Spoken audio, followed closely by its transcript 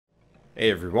Hey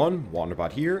everyone,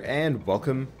 Wanderbot here, and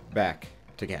welcome back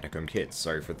to Catacomb Kids.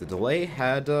 Sorry for the delay.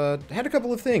 Had a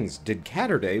couple of things. Did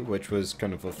Catterday, which was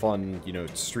kind of a fun,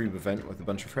 stream event with a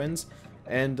bunch of friends,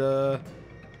 and well,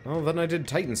 then I did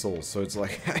Titan Souls, so it's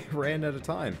like I ran out of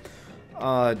time.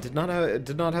 Did not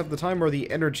have the time or the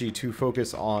energy to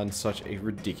focus on such a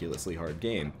ridiculously hard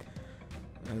game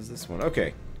as this one.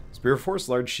 Okay. Spear of Force,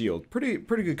 Large Shield. Pretty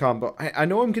good combo. I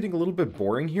know I'm getting a little bit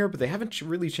boring here, but they haven't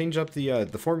really changed up the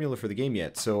formula for the game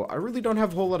yet, so I really don't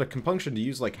have a whole lot of compunction to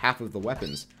use like half of the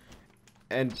weapons.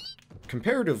 And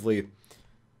comparatively,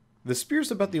 the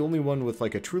spear's about the only one with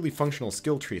like a truly functional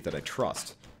skill tree that I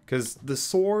trust. Because the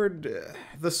sword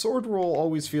roll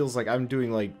always feels like I'm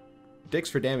doing like dicks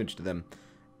for damage to them,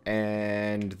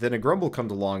 and then a grumble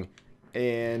comes along,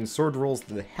 and sword rolls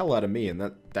the hell out of me,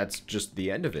 and that's just the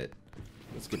end of it.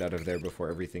 Let's get out of there before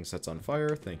everything sets on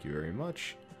fire. Thank you very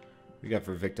much. We got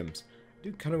for victims. I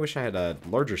do kind of wish I had a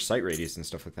larger sight radius and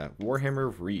stuff like that.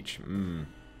 Warhammer Reach.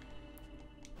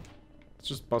 Let's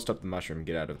just bust up the mushroom and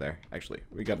get out of there. Actually,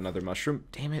 we got another mushroom.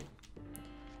 Damn it.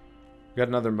 We got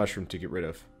another mushroom to get rid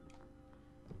of.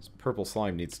 This purple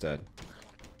slime needs to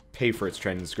pay for its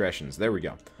transgressions. There we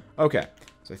go. Okay.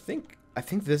 So I think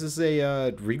this is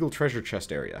a regal treasure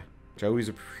chest area, which I always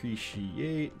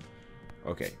appreciate.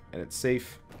 Okay, and it's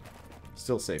safe.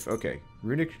 Still safe. Okay.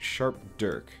 Runic Sharp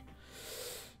Dirk.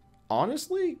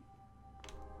 Honestly,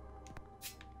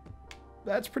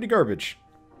 that's pretty garbage.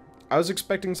 I was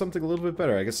expecting something a little bit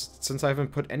better. I guess since I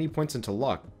haven't put any points into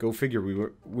luck, go figure we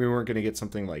weren't going to get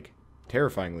something, like,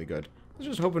 terrifyingly good. I was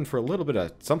just hoping for a little bit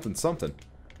of something.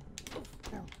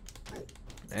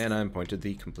 And I'm pointed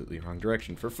the completely wrong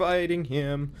direction for fighting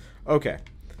him. Okay.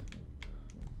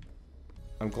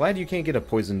 I'm glad you can't get a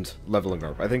poisoned leveling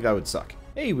orb. I think that would suck.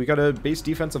 Hey, we got a base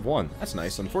defense of 1. That's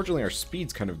nice. Unfortunately, our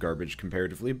speed's kind of garbage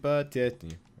comparatively, but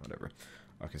whatever.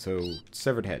 Okay, so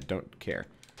severed head. Don't care.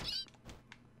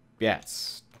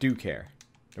 Bats. Do care.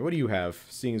 Now, what do you have,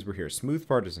 seeing as we're here? Smooth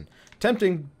partisan.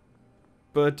 Tempting,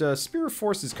 but Spear of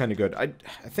Force is kind of good. I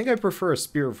think I prefer a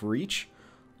Spear of Reach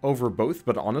over both,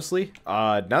 but honestly,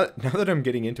 now that I'm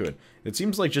getting into it, it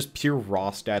seems like just pure raw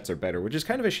stats are better, which is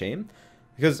kind of a shame,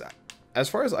 because as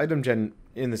far as item gen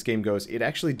in this game goes, it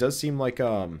actually does seem like,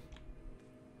 that...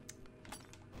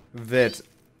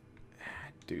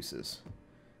 Deuces.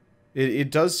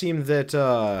 It does seem that,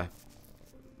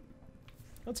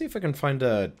 let's see if I can find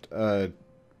a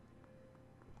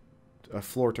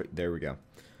floor to... There we go.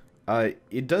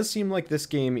 It does seem like this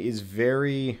game is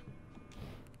very...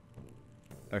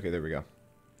 Okay, there we go.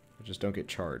 I just don't get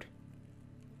charred.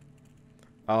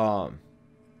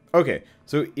 Okay,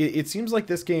 so it seems like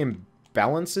this game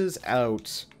balances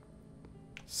out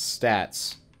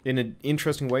stats in an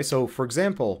interesting way. So, for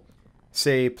example,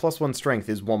 say +1 strength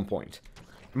is 1 point.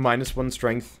 -1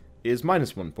 strength is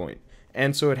 -1 point.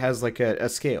 And so it has like a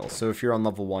scale. So if you're on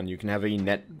level 1, you can have a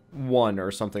net 1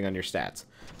 or something on your stats.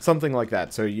 Something like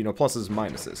that. So, pluses and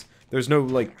minuses. There's no,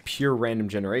 like, pure random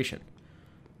generation.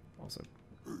 Also,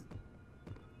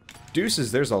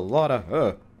 deuces, there's a lot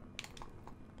of...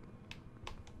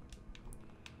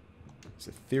 It's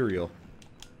ethereal.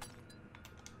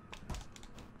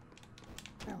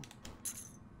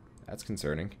 That's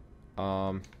concerning.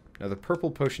 Now the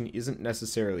purple potion isn't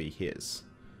necessarily his.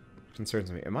 It concerns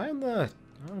me. Am I on the...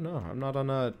 I don't know. I'm not on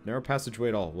a narrow passageway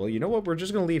at all. Well, you know what? We're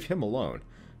just going to leave him alone.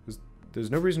 There's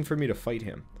no reason for me to fight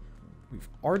him. We've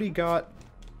already got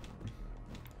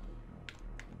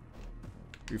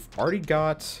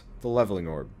the leveling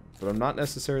orb, but I'm not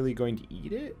necessarily going to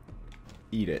eat it.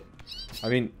 Eat it. I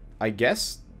mean, I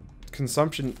guess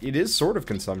consumption, it is sort of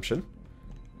consumption.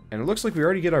 And it looks like we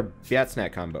already get our bat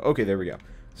snack combo. Okay, there we go.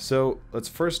 So, let's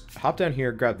first hop down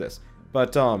here, grab this.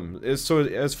 But, so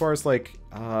as far as, like,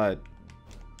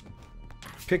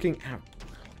 picking... Ow,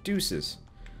 deuces.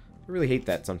 I really hate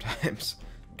that sometimes.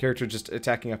 Character just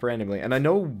attacking up randomly. And I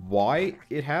know why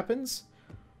it happens.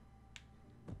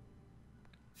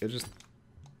 It just...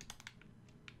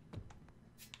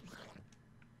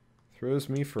 throws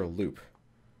me for a loop.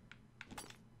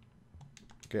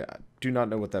 Okay, I do not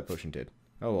know what that potion did.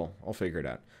 Oh well, I'll figure it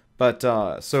out. But,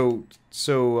 so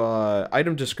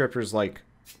item descriptors like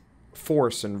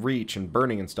force and reach and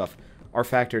burning and stuff are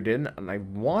factored in, and I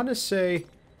want to say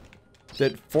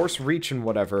that force, reach, and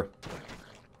whatever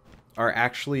are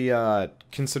actually,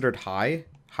 considered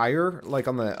higher, like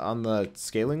on the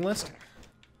scaling list.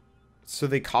 So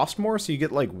they cost more, so you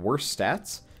get, like, worse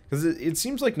stats. Because it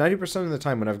seems like 90% of the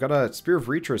time when I've got a Spear of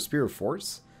Reach or a Spear of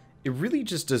Force, it really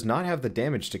just does not have the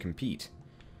damage to compete.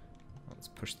 Let's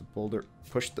push the boulder.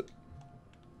 Push the...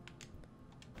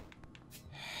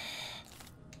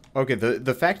 Okay,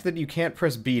 the fact that you can't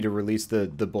press B to release the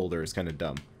boulder is kind of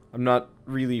dumb. I'm not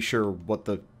really sure what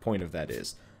the point of that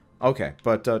is. Okay,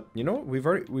 but you know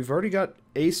what? We've already got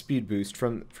a speed boost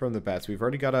from the bats. We've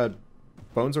already got a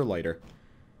bones are lighter.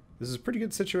 This is a pretty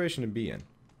good situation to be in.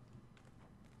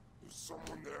 There's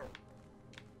someone there.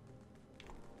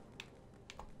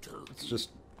 Let's just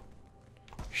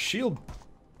shield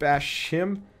bash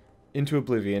him into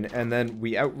oblivion, and then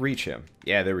we outreach him.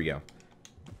 Yeah, there we go.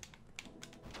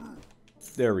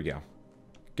 There we go.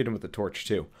 Get him with the torch,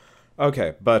 too.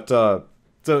 Okay, but,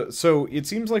 so it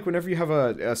seems like whenever you have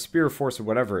a spear of force or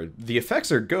whatever, the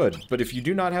effects are good, but if you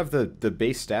do not have the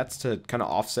base stats to kind of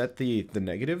offset the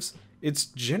negatives, it's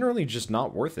generally just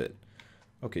not worth it.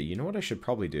 Okay, you know what I should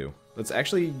probably do? Let's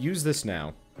actually use this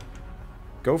now.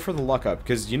 Go for the luck up,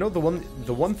 because you know the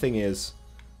one thing is...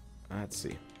 let's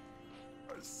see.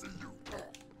 I see you.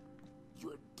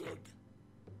 You're dead.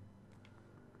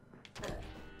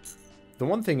 The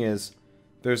one thing is,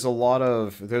 there's a lot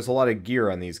of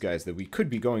gear on these guys that we could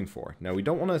be going for. Now we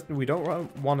don't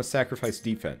want to sacrifice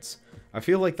defense. I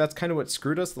feel like that's kind of what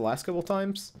screwed us the last couple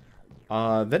times.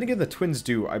 Then again, the twins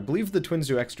do. I believe the twins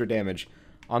do extra damage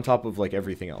on top of like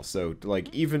everything else. So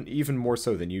like even more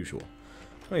so than usual.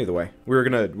 Either way, we're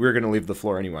gonna leave the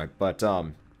floor anyway. But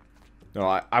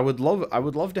no, I would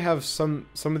love to have some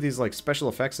of these like special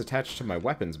effects attached to my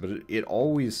weapons, but it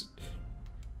always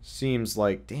seems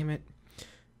like, damn it.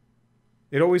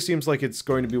 It always seems like it's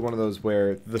going to be one of those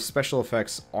where the special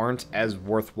effects aren't as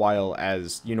worthwhile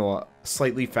as, you know,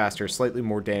 slightly faster, slightly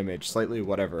more damage, slightly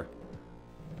whatever.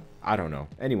 I don't know.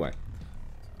 Anyway,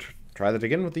 try that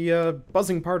again with the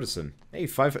buzzing partisan. Hey,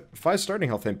 5 starting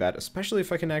health ain't bad, especially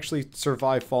if I can actually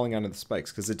survive falling onto the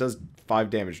spikes, because it does 5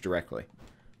 damage directly,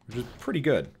 which is pretty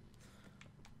good.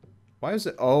 Why is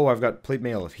it? Oh, I've got plate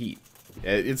mail of heat.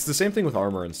 It's the same thing with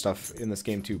armor and stuff in this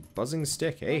game too. Buzzing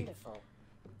stick, hey. Wonderful.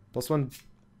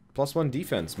 +1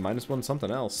 defense, -1 something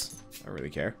else. I don't really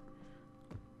care.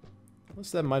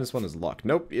 What's that -1 is luck?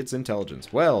 Nope, it's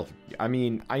intelligence. Well, I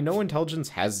mean, I know intelligence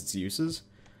has its uses,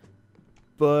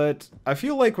 but I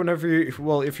feel like whenever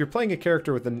if you're playing a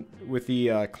character with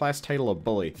the class title of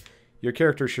bully, your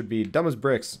character should be dumb as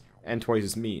bricks and twice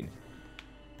as mean.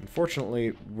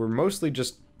 Unfortunately, we're mostly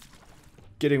just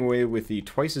getting away with the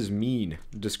twice as mean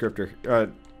descriptor.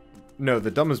 No,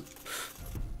 the dumb as...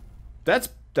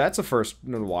 That's a first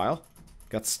in a while.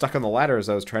 Got stuck on the ladder as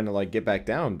I was trying to, like, get back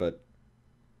down, but...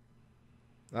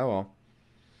 oh well.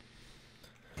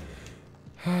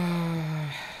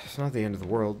 It's not the end of the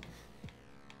world.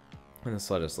 And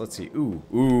let's see.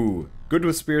 Ooh. Good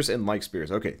with spears and like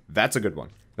spears. Okay, that's a good one.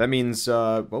 That means,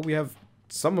 well, we have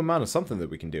some amount of something that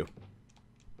we can do.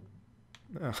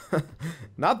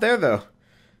 Not there, though.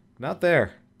 Not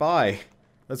there. Bye.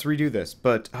 Let's redo this.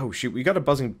 But, oh shoot, we got a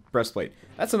buzzing breastplate.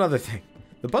 That's another thing.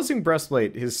 The buzzing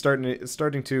breastplate is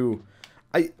starting to...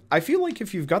 I feel like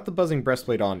if you've got the buzzing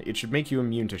breastplate on, it should make you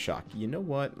immune to shock. You know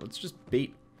what? Let's just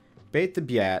bait the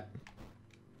biat.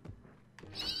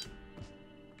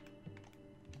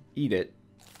 Eat it.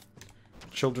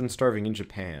 Children starving in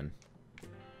Japan.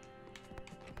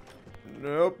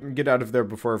 Nope. Get out of there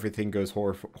before everything goes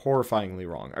horrifyingly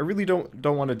wrong. I really don't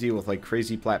want to deal with like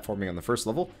crazy platforming on the first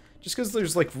level, just because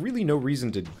there's like really no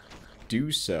reason to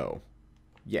do so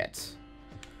yet.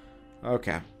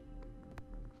 Okay.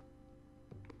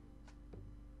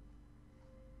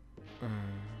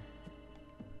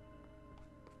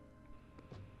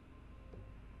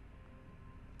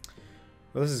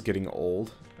 Well, this is getting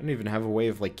old. I don't even have a way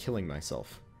of like killing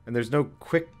myself, and there's no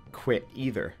quick quit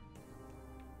either.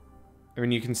 I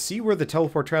mean, you can see where the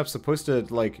teleport trap's supposed to,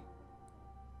 like...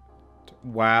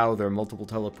 wow, there are multiple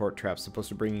teleport traps supposed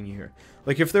to bring you here.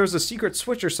 Like, if there was a secret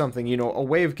switch or something, you know, a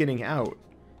way of getting out,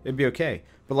 it'd be okay.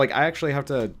 But, like, I actually have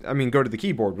to, I mean, go to the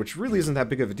keyboard, which really isn't that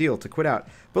big of a deal to quit out.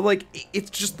 But, like, it's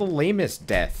just the lamest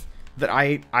death that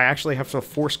I actually have to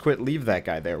force quit leave that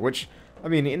guy there, which, I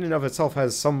mean, in and of itself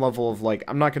has some level of, like,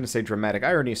 I'm not going to say dramatic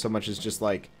irony so much as just,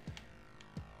 like...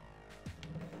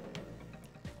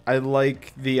 I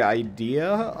like the idea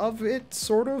of it,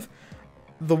 sort of.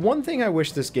 The one thing I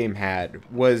wish this game had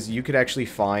was you could actually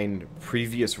find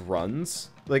previous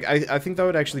runs. Like, I think that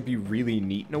would actually be really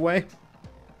neat in a way.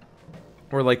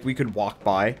 Or, like, we could walk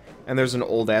by, and there's an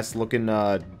old-ass looking,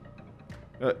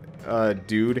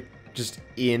 dude just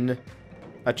in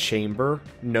a chamber.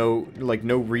 No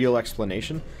real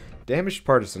explanation. Damaged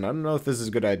partisan. I don't know if this is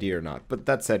a good idea or not. But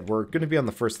that said, we're going to be on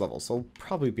the first level, so we'll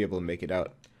probably be able to make it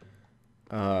out.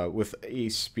 With a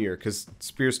spear, because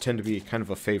spears tend to be kind of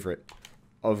a favorite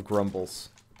of Grumbles.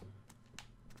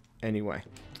 Anyway,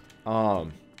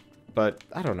 But,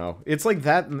 I don't know. It's like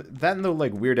that and the,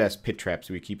 like, weird-ass pit traps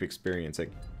we keep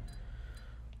experiencing.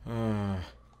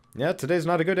 Yeah, today's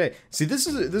not a good day. See, this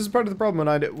is part of the problem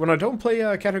when I don't play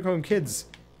Catacomb Kids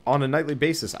on a nightly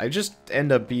basis. I just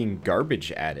end up being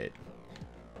garbage at it.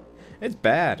 It's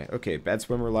bad. Okay, bad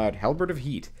swimmer allowed. Halberd of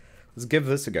Heat. Let's give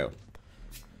this a go.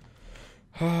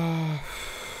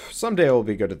 Someday I will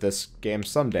be good at this game.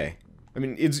 Someday. I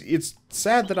mean, it's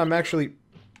sad that I'm actually...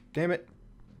 Damn it.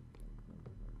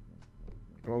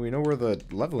 Well, we know where the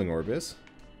leveling orb is.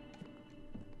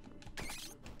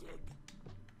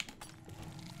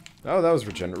 Oh, that was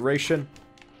regeneration.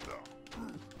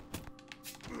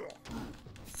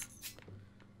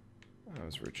 That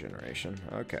was regeneration.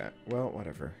 Okay, well,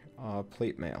 whatever.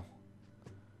 Plate mail.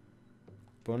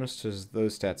 Bonus to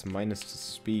those stats minus to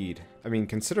speed. I mean,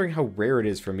 considering how rare it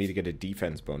is for me to get a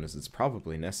defense bonus, it's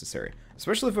probably necessary.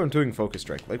 Especially if I'm doing Focus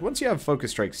Strike. Like, once you have Focus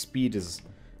Strike, speed is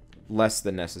less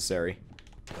than necessary.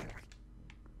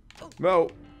 No!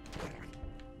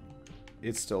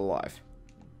 It's still alive.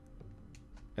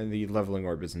 And the leveling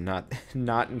orb is not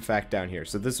in fact down here.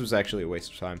 So this was actually a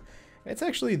waste of time. It's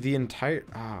actually the entire...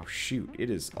 Oh, shoot. It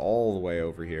is all the way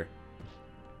over here.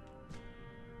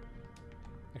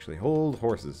 Actually, hold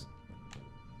horses.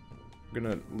 I'm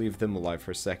gonna leave them alive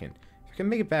for a second. If I can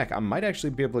make it back, I might actually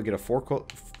be able to get a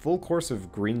full course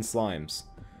of green slimes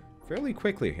fairly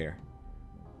quickly here.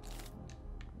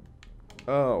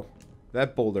 Oh,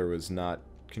 that boulder was not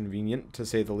convenient, to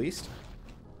say the least.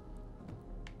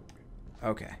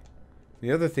 Okay.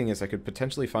 The other thing is I could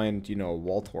potentially find, you know, a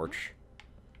wall torch.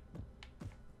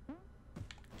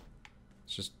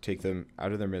 Let's just take them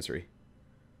out of their misery.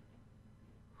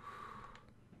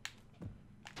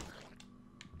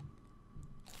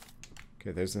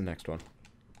 Okay, there's the next one.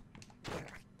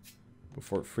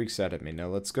 Before it freaks out at me. Now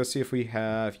let's go see if we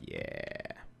have...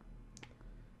 Yeah.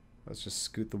 Let's just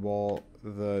scoot the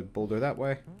boulder that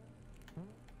way.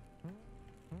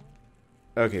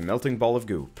 Okay, melting ball of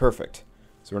goo. Perfect.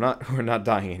 So we're not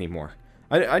dying anymore.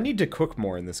 I need to cook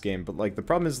more in this game, but like the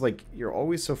problem is like you're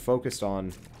always so focused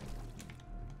on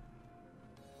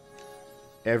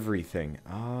everything.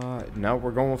 Now we're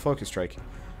going with Focus Strike.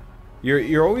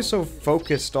 You're always so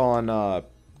focused on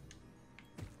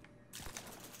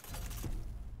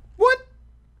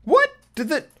What? Did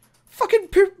that fucking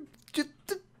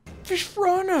the fish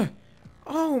rana?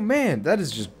 Oh man, that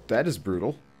is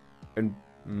brutal. And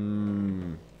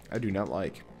I do not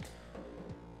like.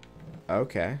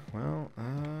 Okay, well,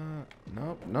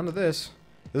 nope, none of this.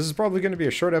 This is probably going to be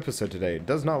a short episode today. It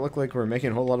does not look like we're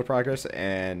making a whole lot of progress,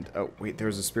 and... Oh, wait, there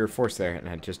was a Spear of Force there, and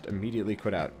I just immediately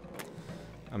quit out.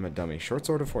 I'm a dummy. Short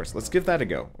Sword of Force. Let's give that a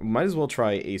go. Might as well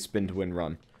try a spin-to-win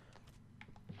run.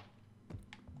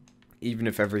 Even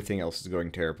if everything else is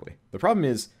going terribly. The problem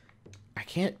is, I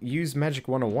can't use Magic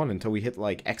 101 until we hit,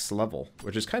 like, X level,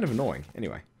 which is kind of annoying.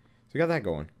 Anyway, so we got that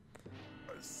going.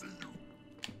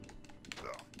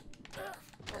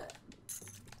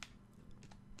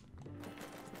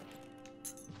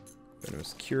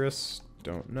 Venomous Curus.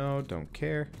 Don't know. Don't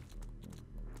care.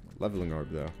 Leveling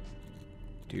Orb, though.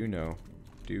 Do know.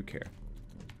 Do care.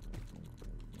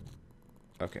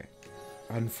 Okay.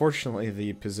 Unfortunately,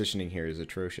 the positioning here is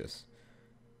atrocious.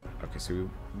 Okay, so we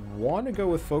want to go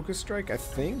with Focus Strike, I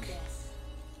think.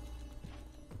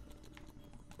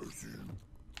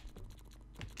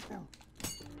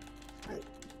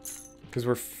 Because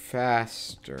we're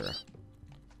faster.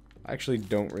 I actually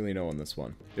don't really know on this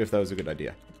one, if that was a good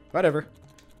idea. Whatever.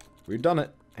 We've done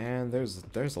it. And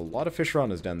there's a lot of fish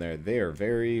ranas down there. They are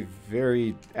very,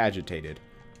 very agitated.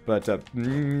 But,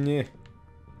 okay,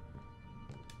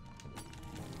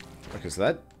 so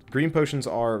that... Green potions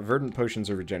are... Verdant potions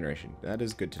are regeneration. That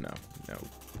is good to know. No.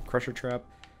 Crusher Trap.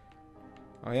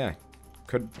 Oh, yeah.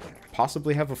 Could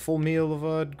possibly have a full meal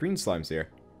of green slimes here.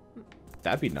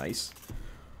 That'd be nice.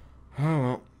 Oh,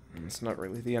 well. It's not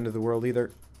really the end of the world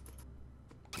either.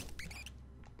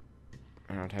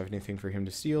 I don't have anything for him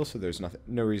to steal, so there's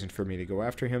no reason for me to go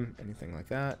after him. Anything like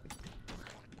that.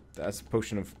 That's a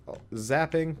potion of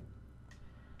zapping.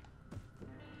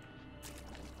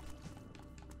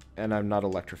 And I'm not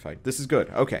electrified. This is good.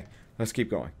 Okay, let's keep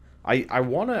going. I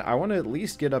wanna at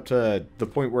least get up to the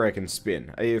point where I can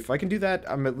spin. If I can do that,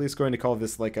 I'm at least going to call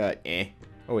this like a eh.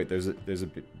 Oh wait, there's a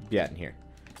Biat in here.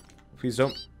 Please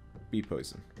don't be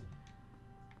poison.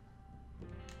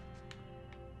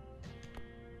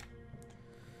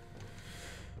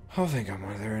 I'll think on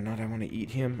whether or not I want to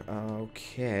eat him.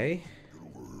 Okay.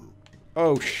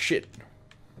 Oh, shit.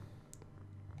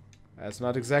 That's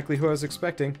not exactly who I was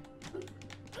expecting.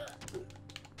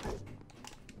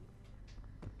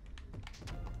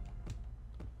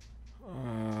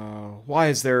 Why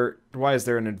is there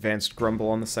an advanced grumble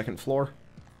on the second floor?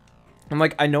 I'm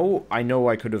like, I know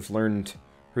I could have learned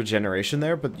regeneration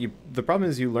there, but the problem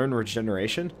is you learn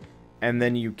regeneration, and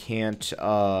then you can't,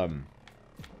 then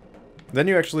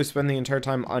you actually spend the entire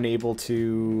time unable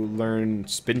to learn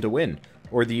spin to win,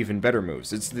 or the even better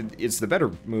moves. It's the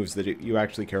better moves that you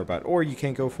actually care about, or you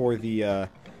can't go for the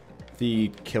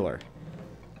killer.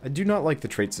 I do not like the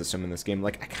trait system in this game.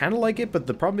 Like, I kind of like it, but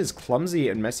the problem is Clumsy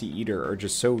and Messy Eater are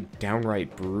just so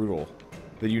downright brutal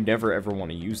that you never ever want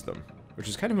to use them, which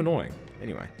is kind of annoying.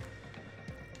 Anyway,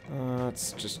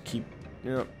 let's just keep...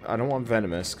 You know, I don't want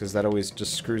Venomous, because that always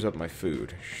just screws up my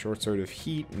food. Short Sword of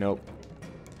Heat, nope.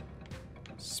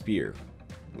 Spear,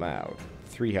 loud.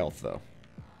 3 health, though.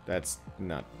 That's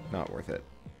not worth it.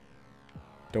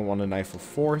 Don't want a Knife of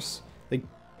Force. Like,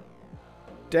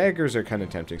 daggers are kind of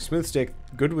tempting. Smooth Stick,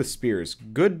 good with spears.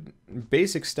 Good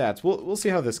basic stats. We'll see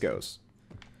how this goes.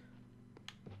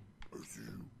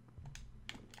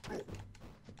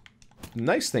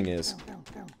 Nice thing is,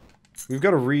 we've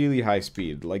got a really high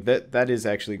speed. Like, that is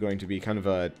actually going to be kind of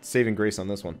a saving grace on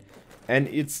this one. And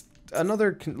it's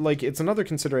another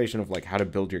consideration of, like, how to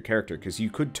build your character, because you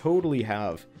could totally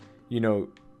have, you know,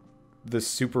 the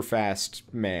super fast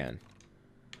man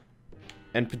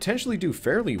and potentially do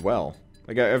fairly well.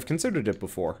 Like, I've considered it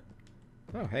before.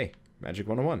 Oh, hey, Magic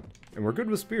 101. And we're good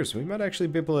with spears, so we might actually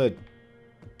be able to...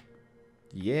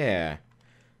 Yeah.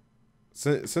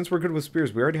 So, since we're good with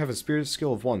spears, we already have a spear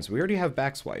skill of 1, so we already have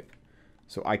backswipe.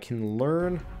 So I can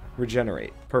learn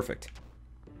regenerate. Perfect.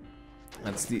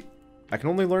 That's the... I can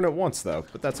only learn it once, though,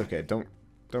 but that's okay. Don't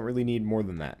really need more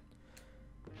than that.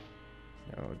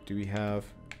 Now, do we have...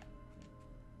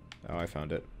 Oh, I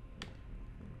found it.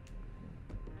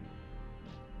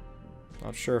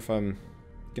 Not sure if I'm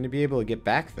gonna be able to get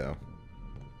back, though.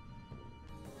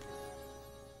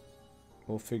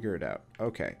 We'll figure it out.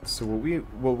 Okay, so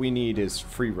what we need is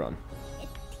free run.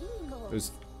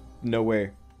 There's no way.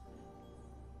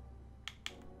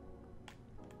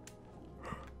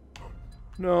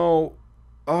 No.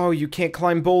 Oh, you can't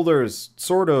climb boulders.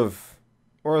 Sort of.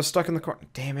 Or I was stuck in the car.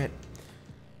 Damn it.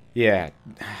 Yeah.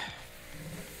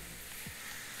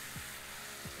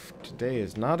 Today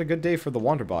is not a good day for the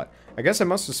Wanderbot. I guess I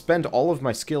must have spent all of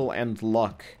my skill and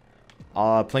luck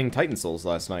playing Titan Souls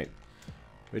last night.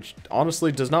 Which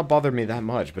honestly does not bother me that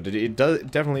much, but it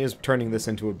definitely is turning this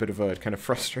into a bit of a kind of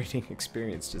frustrating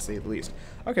experience, to say the least.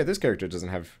 Okay, this character doesn't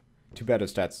have too bad of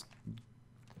stats.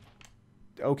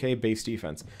 Okay, base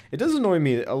defense. It does annoy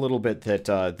me a little bit that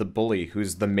the bully,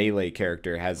 who's the melee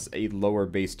character, has a lower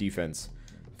base defense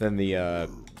than the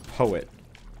poet.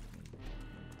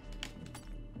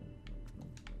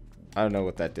 I don't know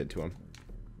what that did to him.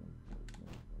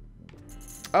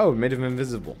 Oh, it made him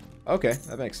invisible. Okay,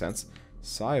 that makes sense.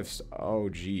 Sigh of... Oh,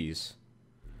 jeez.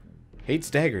 Hates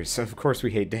daggers. Of course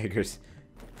we hate daggers.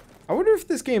 I wonder if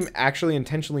this game actually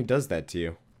intentionally does that to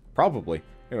you. Probably.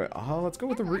 Anyway, let's go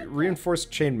with the reinforced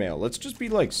chainmail. Let's just be,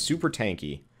 like, super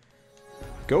tanky.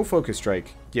 Go focus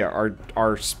strike. Yeah,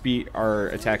 our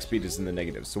attack speed is in the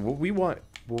negative. So what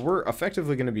we're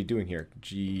effectively going to be doing here...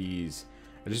 Jeez.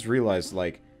 I just realized,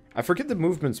 like... I forget that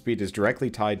movement speed is directly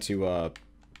tied to,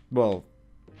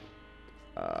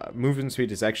 movement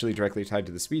speed is actually directly tied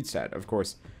to the speed stat. Of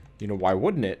course, you know, why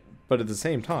wouldn't it? But at the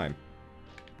same time,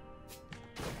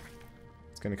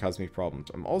 it's going to cause me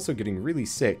problems. I'm also getting really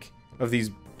sick of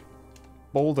these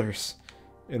boulders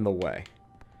in the way.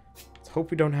 Let's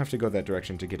hope we don't have to go that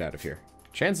direction to get out of here.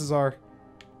 Chances are,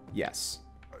 yes.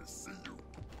 I see you.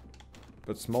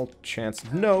 But small chance,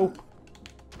 no!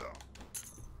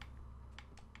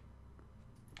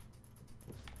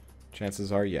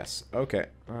 Chances are yes. Okay,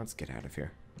 let's get out of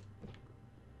here.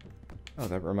 Oh,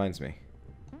 that reminds me.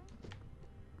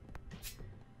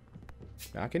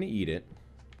 Not gonna eat it.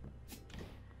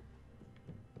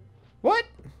 What?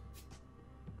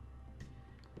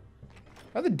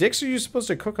 How the dicks are you supposed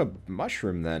to cook a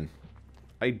mushroom then?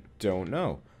 I don't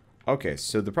know. Okay,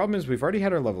 so the problem is we've already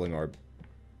had our leveling orb.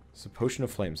 It's a potion of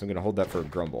flames. I'm gonna hold that for a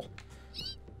grumble.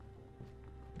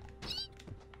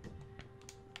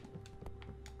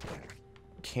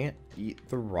 Can't eat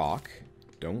the rock.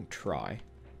 Don't try.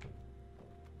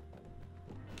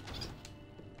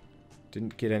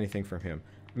 Didn't get anything from him.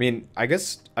 I mean, I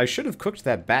guess I should have cooked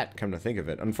that bat, come to think of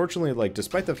it. Unfortunately, like,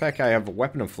 despite the fact I have a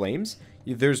weapon of flames,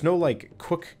 there's no, like,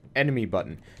 cook enemy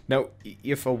button. Now,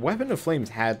 if a weapon of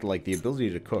flames had, like, the ability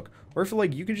to cook, or if,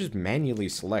 like, you could just manually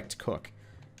select cook.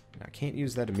 I can't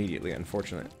use that immediately,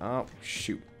 unfortunately. Oh,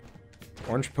 shoot.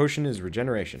 Orange potion is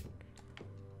regeneration.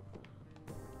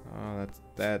 Oh,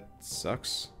 that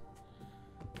sucks.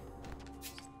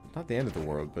 Not the end of the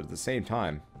world, but at the same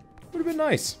time, would have been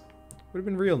nice. Would have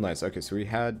been real nice. Okay, so we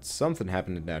had something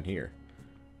happening down here.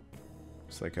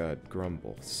 It's like a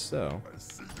grumble. So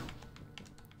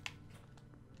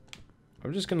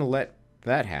I'm just gonna let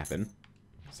that happen.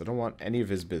 So I don't want any of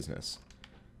his business.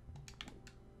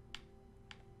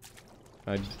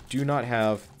 I do not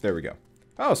have... There we go.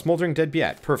 Oh, smoldering dead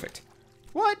beat. Perfect.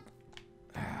 What?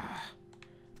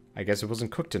 I guess it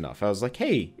wasn't cooked enough. I was like,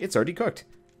 hey, it's already cooked.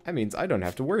 That means I don't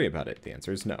have to worry about it. The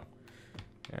answer is no.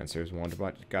 The answer is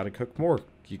Wanderbot, you gotta cook more.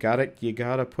 You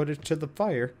gotta put it to the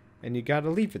fire, and you gotta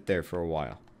leave it there for a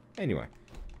while. Anyway.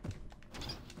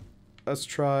 Let's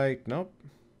try... Nope.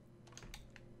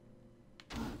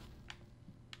 I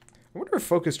wonder if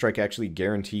Focus Strike actually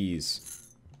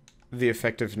guarantees the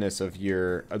effectiveness of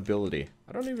your ability.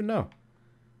 I don't even know.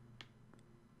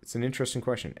 It's an interesting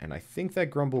question, and I think that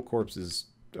Grumble Corpse is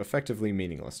effectively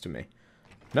meaningless to me.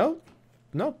 No?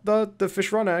 No, the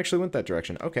Fishrana actually went that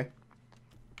direction. Okay.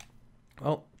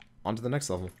 Well, on to the next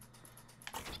level.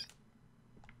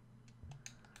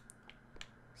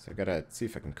 So I gotta see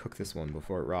if I can cook this one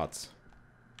before it rots.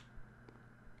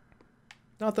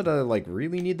 Not that I, like,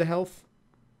 really need the health,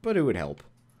 but it would help.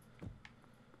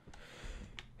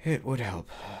 It would help.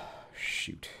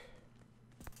 Shoot.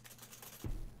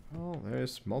 Well,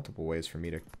 there's multiple ways for me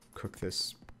to cook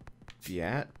this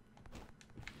beat.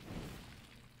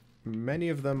 Many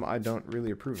of them I don't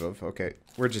really approve of. Okay,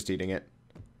 we're just eating it.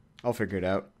 I'll figure it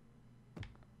out.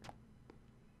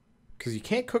 Because you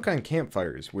can't cook on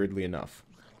campfires, weirdly enough.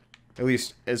 At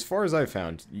least, as far as I've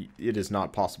found, it is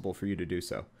not possible for you to do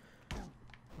so.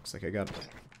 Looks like I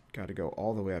gotta go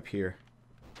all the way up here.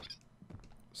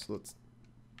 So let's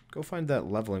go find that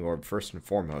leveling orb first and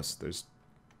foremost.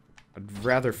 I'd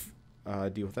rather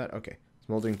deal with that. Okay.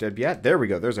 Smoldering dead beat. There we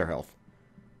go. There's our health.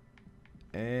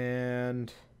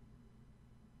 And...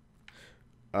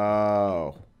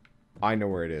 Oh. I know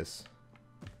where it is.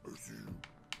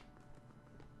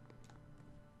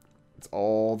 It's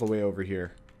all the way over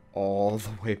here. All the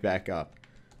way back up.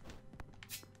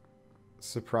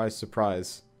 Surprise,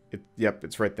 surprise. Yep,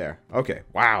 it's right there. Okay.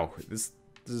 Wow. This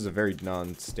is a very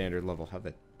non-standard level. How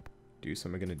the deuce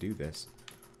am I going to do this?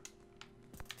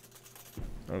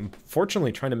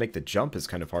 Unfortunately, trying to make the jump is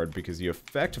kind of hard because you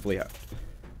effectively have...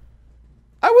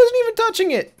 I wasn't even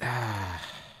touching it!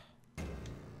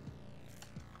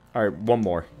 Alright, one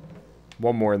more.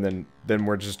 One more, and then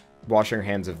we're just washing our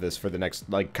hands of this for the next,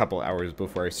 like, couple hours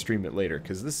before I stream it later.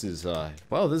 Because this is,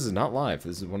 well, this is not live.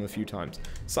 This is one of the few times.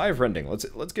 Sigh of Rending.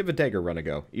 Let's give a dagger run a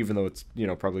go. Even though it's, you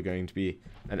know, probably going to be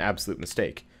an absolute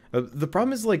mistake. The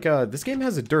problem is, like, this game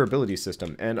has a durability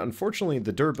system, and unfortunately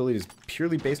the durability is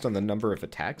purely based on the number of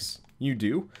attacks you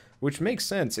do, which makes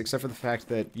sense, except for the fact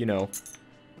that, you know,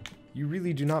 you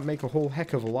really do not make a whole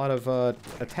heck of a lot of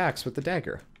attacks with the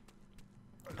dagger.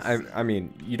 I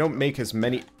mean, you don't make as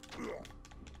many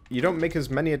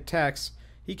attacks.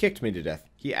 He kicked me to death.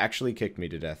 He actually kicked me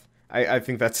to death. I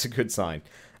think that's a good sign.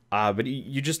 But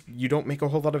you don't make a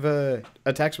whole lot of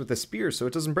attacks with the spear, so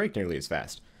it doesn't break nearly as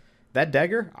fast. That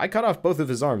dagger, I cut off both of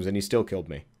his arms and he still killed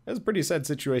me. That's a pretty sad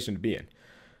situation to be in.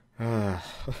 I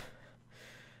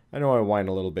know I whine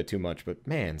a little bit too much, but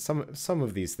man, some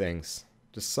of these things,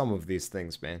 just some of these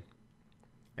things, man.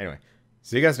 Anyway,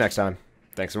 see you guys next time.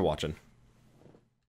 Thanks for watching.